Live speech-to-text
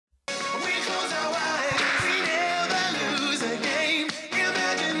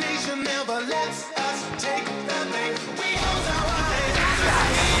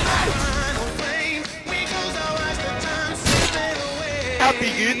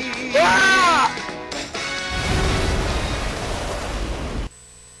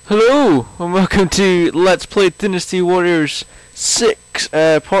Hello, and welcome to Let's Play Dynasty Warriors 6,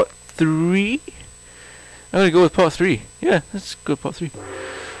 part 3? I'm gonna go with part 3. Yeah, let's go with part 3.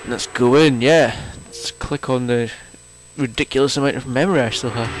 Let's go in, yeah. Let's click on the ridiculous amount of memory I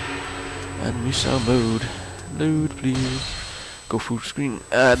still have. And Musa mode. Load, please. Go full screen.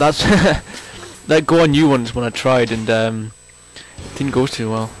 That's that go on new ones when I tried and it didn't go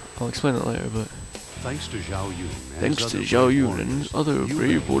too well. I'll explain that later, but thanks to Zhao Yun and other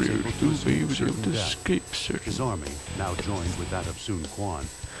brave warriors, Liu was able to escape certain. His army now joined with that of Sun Quan.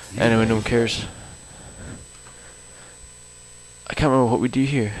 Anyway, no one cares. I can't remember what we do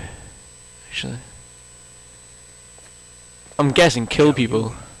here. Actually, I'm guessing kill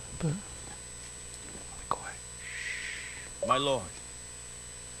people, but my lord,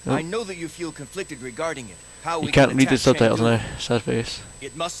 I know that you feel conflicted regarding it. How you can't read the subtitles now. Sad face.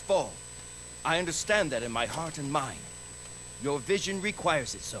 It must fall. I understand that in my heart and mind. Your vision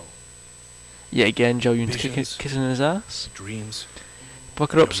requires it so. Yeah, again, Zhao Yun's kissing his ass. Dreams.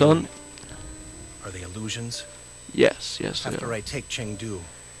 Buck it up, son. Are they illusions? Yes, yes. After I take Chengdu.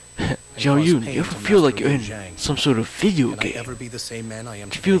 Zhao Yun, you ever feel like you're in some sort of video game? Ever be the same man I am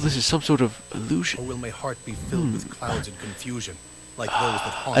Do you feel this is some sort of illusion? Or will my heart be filled with clouds and confusion, like those that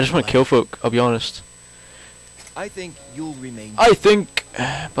haunt I just want to kill folk, I'll be honest. I think you'll remain. I think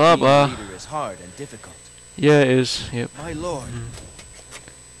blah blah. Being a leader is hard and difficult. Yeah, it is. Yep. My lord,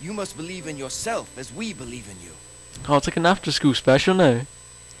 you must believe in yourself as we believe in you. Oh, it's like an after-school special now.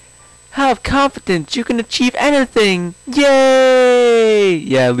 Have confidence. You can achieve anything. Yay!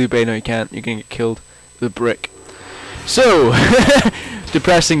 Yeah, Liu Bei, no, you can't. You're gonna get killed with a brick. So,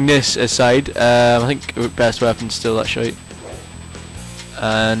 depressingness aside, I think our best weapon's still that shite.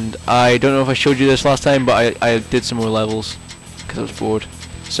 And I don't know if I showed you this last time, but I did some more levels because I was bored.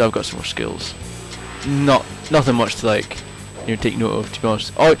 So I've got some more skills. Nothing much to like, take note of, to be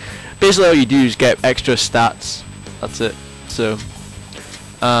honest. Basically all you do is get extra stats. That's it. So,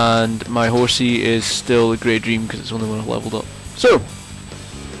 and my horsey is still a great dream because it's the only one I've leveled up. So,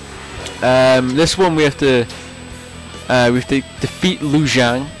 this one we have to defeat Lu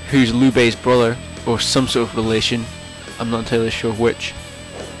Zhang, who's Liu Bei's brother or some sort of relation. I'm not entirely sure which.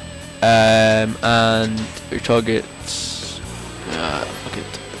 And your targets. Look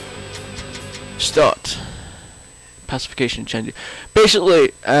at start. Pacification Chengdu.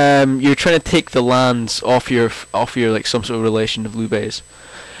 Basically, you're trying to take the lands off your like some sort of relation of Liu Bei's,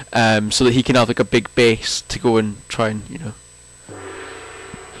 so that he can have like a big base to go and try and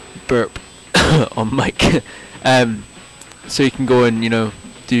burp on mic. So you can go and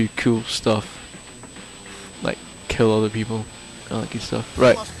do cool stuff, like kill other people. I like good stuff.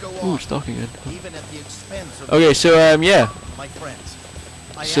 Right. Ooh, stalking again. Okay, so yeah.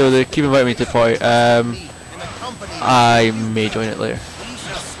 So they keep inviting me to the party. I may join it later.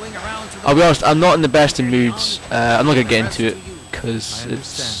 I'll be honest, I'm not in the best of moods. I'm not gonna get into it because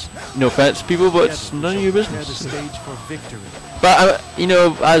it's no offense, people, but it's none of your business. But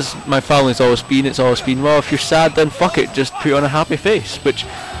as my family's always been, it's always been, well, if you're sad, then fuck it, just put on a happy face, which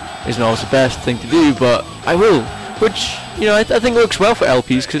isn't always the best thing to do, but I will. Which, I think works well for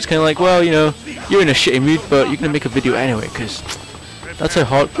LPs, because it's kind of like, well, you're in a shitty mood, but you're going to make a video anyway, because that's how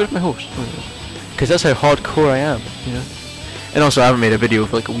hard... Where's my horse? Because that's how hardcore I am, And also, I haven't made a video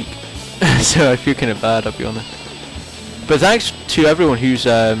for like a week, so I feel kind of bad, I'll be honest. But thanks to everyone who's...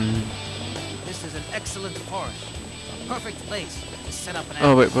 This is an excellent forest. A perfect place to set up an...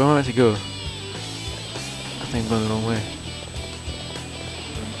 Oh wait, where am I to go? I think I'm going the wrong way.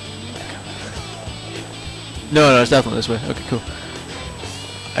 No, it's definitely this way. Okay, cool.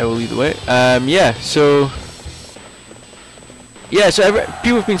 I will lead the way. Yeah, so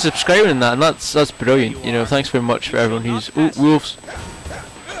people have been subscribing and that, and that's brilliant. Thanks very much for everyone who's wolves.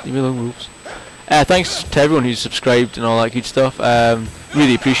 Leave me alone, wolves. Thanks to everyone who's subscribed and all that good stuff.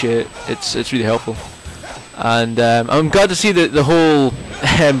 Really appreciate it. It's really helpful. And I'm glad to see that the whole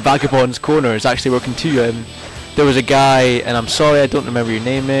Vagabond's Corner is actually working too. There was a guy, and I'm sorry I don't remember your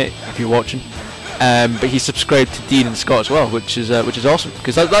name, mate, if you're watching. But he subscribed to Dean and Scott as well, which is awesome,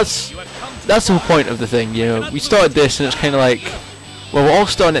 because that's the whole point of the thing. We started this, and it's kind of like, well, we're all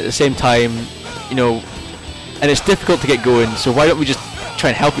starting at the same time, and it's difficult to get going. So why don't we just try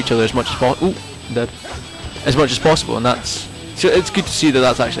and help each other as much as possible? Ooh, I'm dead. As much as possible, and so it's good to see that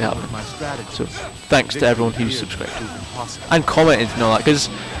that's actually happening. So thanks to everyone who's subscribed and commented and all that, because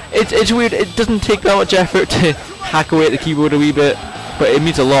it's weird. It doesn't take that much effort to hack away at the keyboard a wee bit, but it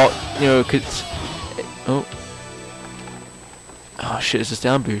means a lot, because. Oh shit, is this the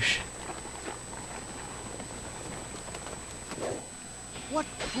ambush? What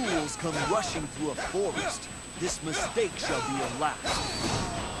fools come rushing through a forest? This mistake shall be your last.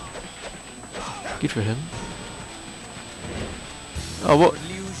 Good for him. Oh, what?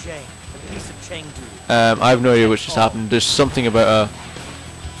 Liu Zhang, a piece of Chengdu. I have no idea what just happened. There's something about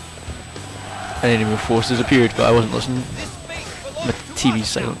an enemy force has appeared, but I wasn't listening. My TV's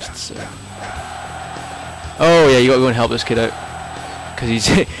silenced. So. Oh yeah, you gotta go and help this kid out. Because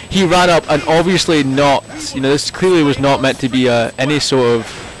he ran up and obviously not, this clearly was not meant to be any sort of,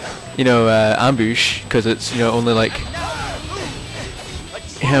 ambush, because it's, only like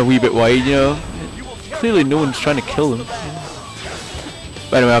a wee bit wide, Clearly no one's trying to kill him.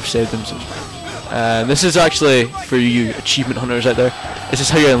 But anyway, I've saved him. So this is actually, for you achievement hunters out there, this is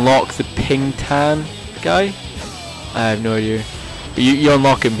how you unlock the Ping Tan guy. I have no idea. But you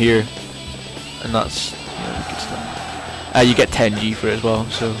unlock him here, and that's, good stuff. You get 10G for it as well,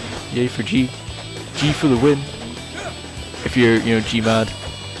 so yay for G. G for the win. If you're, G mad,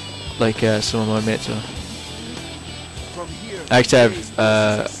 like some of my mates are. I actually have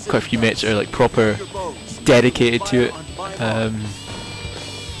quite a few mates that are like proper dedicated to it.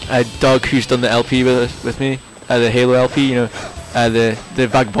 Doug, who's done the LP with me, the Halo LP, the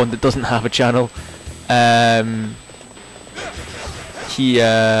vagabond that doesn't have a channel. He's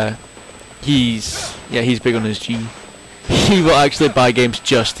big on his G. He will actually buy games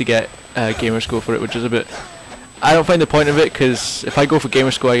just to get Gamerscore for it, which is a bit. I don't find the point of it, because if I go for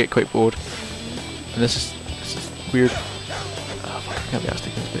Gamerscore I get quite bored. And this is weird. Oh fuck, I can't be asked to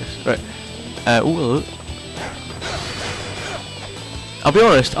take space. Right. Ooh, hello. I'll be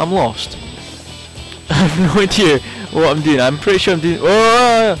honest, I'm lost. I have no idea what I'm doing. I'm pretty sure I'm doing.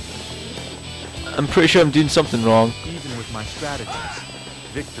 Oh! I'm pretty sure I'm doing something wrong. Even with my strategies,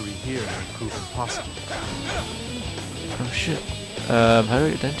 victory here may prove impossible. Oh shit. How do I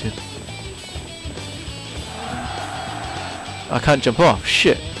get down to him? I can't jump off.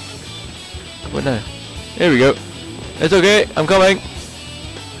 Shit. What now? There we go. It's okay. I'm coming.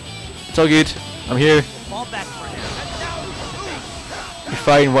 It's all good. I'm here. Fall back for now. You're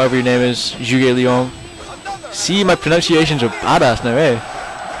fine, whatever your name is. Zhuge Liang. See, my pronunciations are badass now, eh?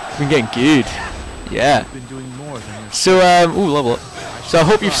 Been getting good. Yeah. Been doing more than your So, ooh, level up. So I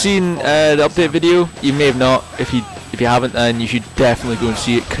hope you've seen the update video. You may have not. If you haven't, then you should definitely go and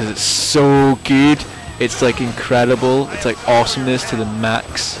see it, because it's so good. It's like incredible. It's like awesomeness to the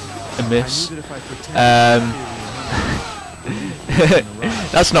max. Amiss.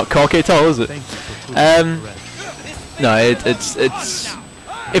 That's not cocky at all, is it? No, it's.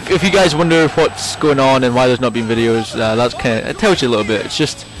 If you guys wonder what's going on and why there's not been videos, that's kind of, it tells you a little bit. It's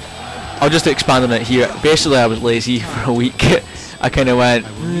just, I'll just expand on it here. Basically, I was lazy for a week. I kind of went,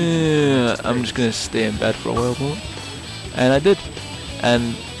 I'm just gonna stay in bed for a while more, and I did.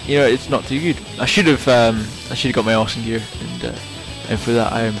 And it's not too good. I should have got my awesome gear, and for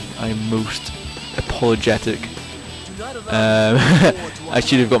that I am most apologetic. I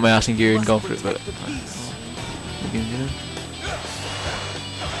should have got my ass in gear and gone for it, but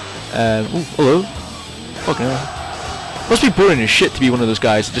ooh, hello. Fucking hell. Must be boring as shit to be one of those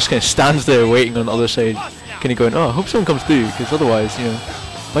guys that just kind of stands there waiting on the other side, kind of going, oh, I hope someone comes through, because otherwise,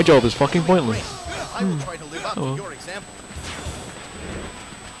 my job is fucking pointless. I will try to live up to your example.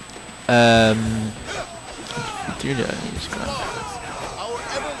 I'm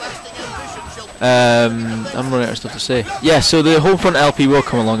running out of stuff to say. Yeah, so the Homefront LP will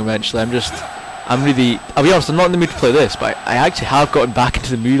come along eventually. I'll be honest, I'm not in the mood to play this, but I actually have gotten back into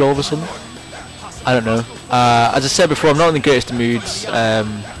the mood all of a sudden. I don't know. As I said before, I'm not in the greatest of moods,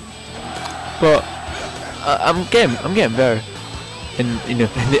 but I'm getting better. In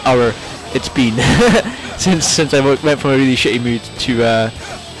the hour it's been since I went from a really shitty mood to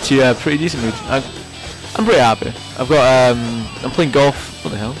a pretty decent mood. I'm pretty happy. I've got I'm playing golf.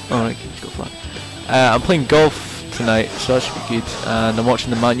 What the hell? Oh right, let's go flat. I'm playing golf tonight, so that should be good. And I'm watching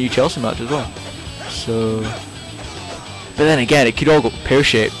the Man U Chelsea match as well. So, but then again, it could all go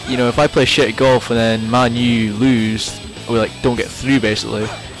pear-shaped. If I play shit at golf and then Man U lose, or like don't get through basically,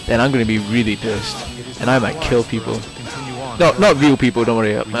 then I'm gonna be really pissed, and I might kill people. No, not real people. Don't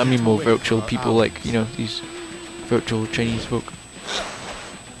worry. I mean more virtual people, like these virtual Chinese folk.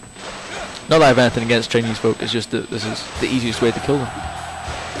 Not that I have anything against Chinese folk. It's just that this is the easiest way to kill them.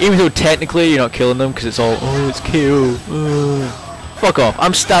 Even though technically you're not killing them, because it's all it's KO. Fuck off!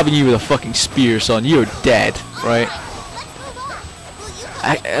 I'm stabbing you with a fucking spear, son. You're dead, right?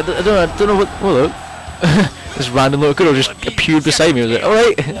 I don't know what. Hello. This random little girl just appeared beside me. I was like,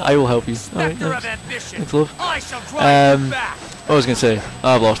 alright, I will help you. Alright, thanks. Thanks, love. What was I gonna say? Oh,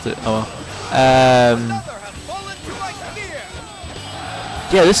 I've lost it. Oh well.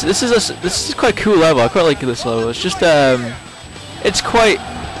 Yeah, this is quite a cool level. I quite like this level. It's just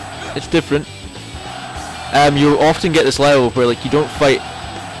it's different. You often get this level where like you don't fight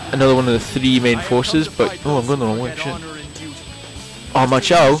another one of the 3 main forces, but oh, I'm going the wrong way. Shit. Oh, my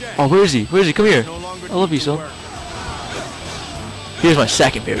Zhao. Oh, where is he? Where is he? Come here. I love you, son. Here's my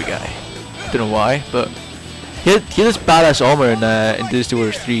second favorite guy. Don't know why, but he had this badass armor in Dynasty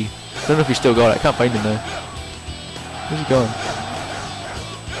Warriors 3. I don't know if he still got it. I can't find him now. Where's he gone?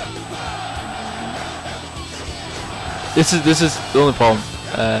 This is the only problem.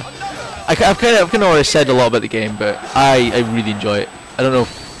 I've kind of already said a lot about the game, but I really enjoy it. I don't know.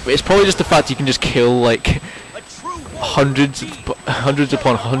 It's probably just the fact you can just kill like hundreds upon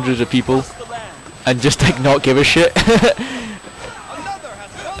hundreds of people and just like not give a shit.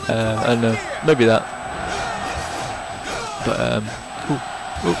 I don't know. Maybe that. But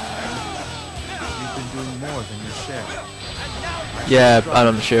You've been doing more than your share. yeah,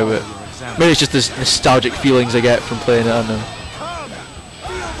 I'm not sure, but maybe it's just this nostalgic feelings I get from playing it. I don't know.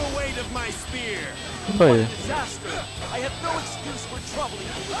 Feel the weight of my spear. Oh yeah. Disaster. I have no excuse for troubling you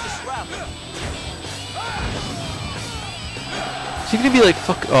with this rabble. Is he gonna be like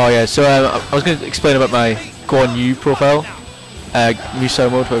fuck? Oh yeah. So I was gonna explain about my Guan Yu profile, Musou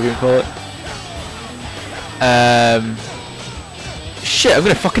mode, whatever you call it. Shit, I'm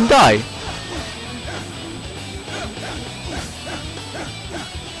gonna fucking die.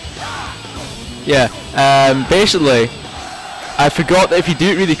 Yeah. Basically, I forgot that if you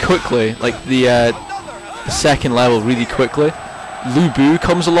do it really quickly, like the second level really quickly, Lu Bu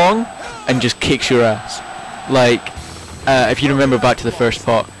comes along and just kicks your ass. Like, if you remember back to the first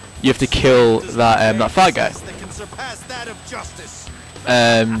part, you have to kill that fat guy.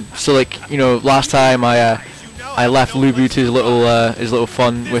 So like, you know, last time I left Lu Bu to his little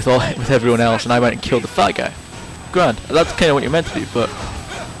fun with everyone else, and I went and killed the fat guy. Grand. That's kind of what you're meant to do, but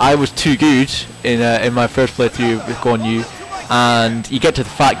I was too good in my first playthrough with Guan Yu, and you get to the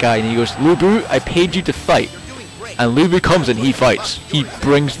fat guy and he goes, Lu Bu, I paid you to fight. And Lu Bu comes and he fights. He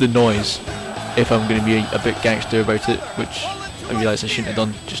brings the noise. If I'm going to be a bit gangster about it, which I realise I shouldn't have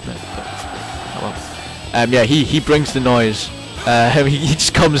done just now. But, oh well. Yeah, he brings the noise. He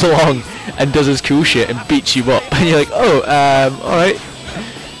just comes along and does his cool shit and beats you up. And you're like, oh, alright.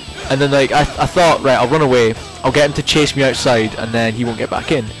 And then like I thought, right, I'll run away. I'll get him to chase me outside, and then he won't get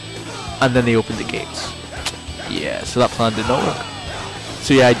back in. And then they opened the gates. Yeah, so that plan did not work.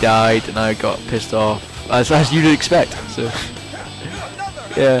 So yeah, I died, and I got pissed off, as you'd expect. So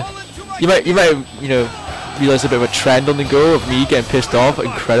yeah, you might you know realize a bit of a trend on the go of me getting pissed off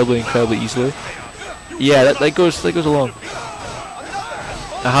incredibly easily. Yeah, that goes along.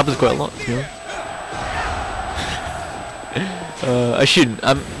 That happens quite a lot, you know. I shouldn't.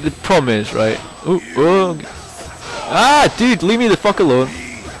 The problem is, right? Ah, dude, leave me the fuck alone.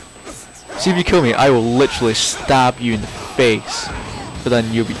 See, if you kill me, I will literally stab you in the face, but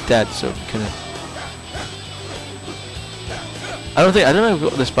then you'll be dead. So kind of. I don't know if I've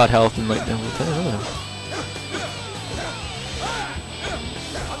got this bad health in like the whole time. I don't know.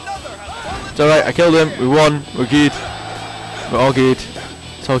 It's alright. I killed him. We won. We're good. We're all good.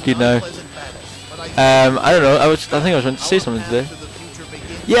 It's all good now. I don't know. I think I was going to say something today.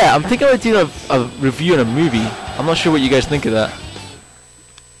 Yeah, I'm thinking about doing a review on a movie. I'm not sure what you guys think of that.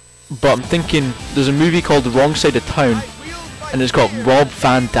 But I'm thinking there's a movie called The Wrong Side of Town, and it's got Rob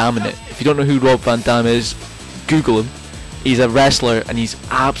Van Dam in it. If you don't know who Rob Van Dam is, Google him. He's a wrestler and he's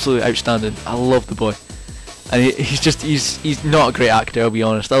absolutely outstanding. I love the boy. And he's not a great actor, I'll be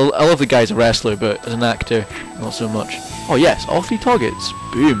honest. I love the guy as a wrestler, but as an actor, not so much. Oh yes, all 3 targets.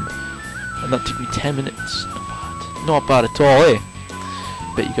 Boom. And that took me 10 minutes. Not bad. Not bad at all, eh?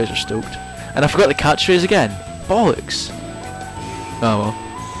 Bet you guys are stoked. And I forgot the catchphrase again. Bollocks. Oh well.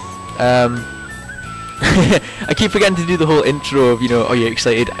 I keep forgetting to do the whole intro of, you know, are you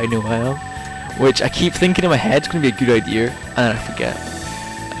excited? I know I am. Which I keep thinking in my head it's going to be a good idea, and then I forget.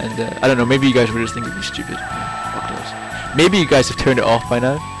 And I don't know, maybe you guys were just thinking it'd be stupid. Fuck knows. Maybe you guys have turned it off by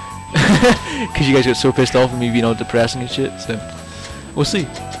now. Because you guys got so pissed off with me being all depressing and shit, so we'll see.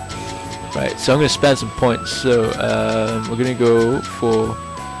 Right, so I'm going to spend some points. So we're going to go for...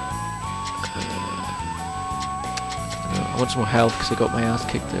 I want some more health because I got my ass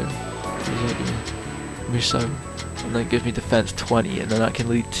kicked there. What does that give me? Musou. And that gives me defense 20, and then that can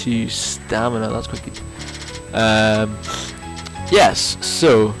lead to stamina. That's quite good. Yes,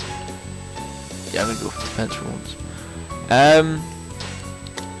 so... yeah, I'm going to go for defense for once.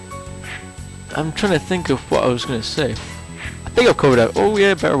 I'm trying to think of what I was going to say. I think I've covered out. Oh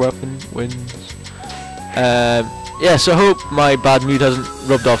yeah, better weapon wins. Yeah, so I hope my bad mood hasn't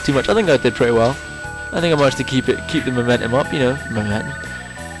rubbed off too much. I think I did pretty well. I think I managed to keep the momentum up, you know, momentum.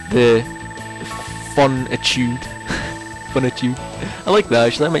 The fun-itude. fun of you. I like that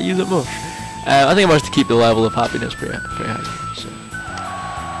actually. I might use it more. I think I must keep the level of happiness pretty high. So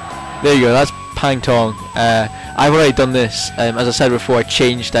there you go. That's Pang Tong. I've already done this. As I said before, I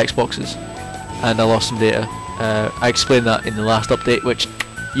changed Xboxes and I lost some data. I explained that in the last update, which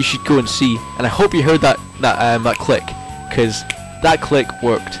you should go and see. And I hope you heard that click, because that click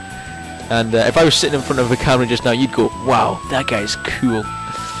worked. And if I was sitting in front of the camera just now, you'd go, "Wow, that guy's cool."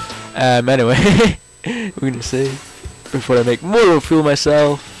 Anyway, we're gonna save before I make more of a fool of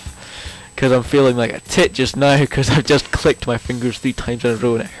myself, because I'm feeling like a tit just now because I've just clicked my fingers 3 times in a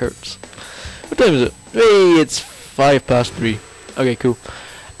row and it hurts. What time is it? Hey, it's 3:05. Okay, cool.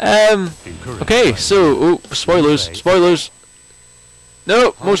 Okay, so spoilers.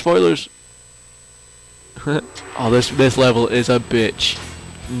 No, more spoilers. Oh, this level is a bitch.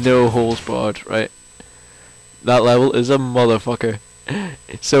 No holes barred, right? That level is a motherfucker.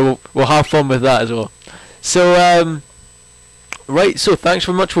 So we'll have fun with that as well. So right, so thanks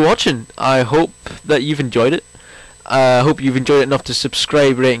very much for watching. I hope that you've enjoyed it. I hope you've enjoyed it enough to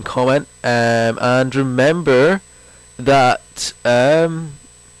subscribe, rate and comment. And remember that I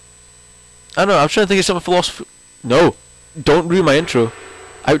don't know, I'm trying to think of something philosophy. No, don't ruin my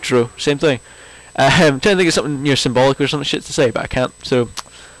outro, same thing. I'm trying to think of something symbolic or something shit to say, but I can't, so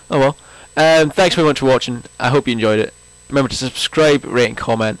oh well. Thanks very much for watching. I hope you enjoyed it. Remember to subscribe, rate and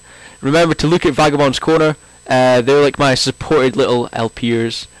comment. Remember to look at Vagabond's Corner. They're like my supported little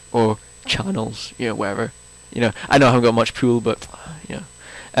LPers or channels, whatever. I know I haven't got much pool, but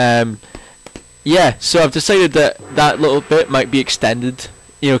yeah, so I've decided that little bit might be extended,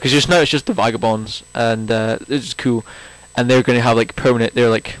 because just now it's just the Vagabonds, and this is cool, and they're going to have like permanent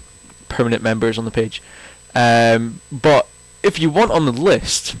members on the page. But if you want on the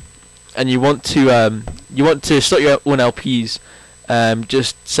list and you want to start your own LPs,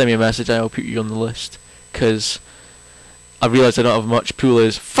 just send me a message and I'll put you on the list, because I realise I don't have much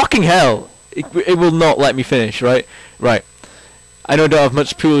poolers. Fucking hell! It will not let me finish, right? Right. I know I don't have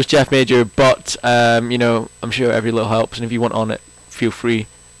much poolers, Jeff Major, but I'm sure every little helps, and if you want on it, feel free.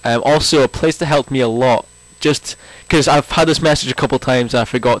 Also, a place to help me a lot, just because I've had this message a couple times and I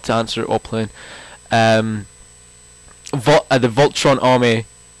forgot to answer it offline. The Voltron Army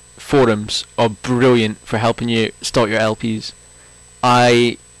forums are brilliant for helping you start your LPs.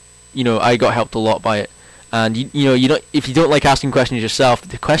 I got helped a lot by it, and if you don't like asking questions yourself,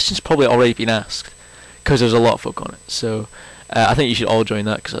 the question's probably already been asked, because there's a lot of folk on it. So I think you should all join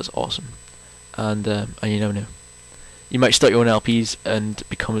that, because that's awesome. And you never know, you might start your own LPs and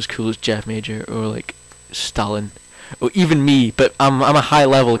become as cool as Jeff Major or like Stalin, or even me. But I'm a high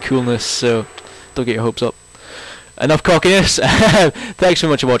level of coolness, so don't get your hopes up. Enough cockiness. Thanks so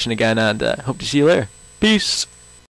much for watching again, and hope to see you later. Peace.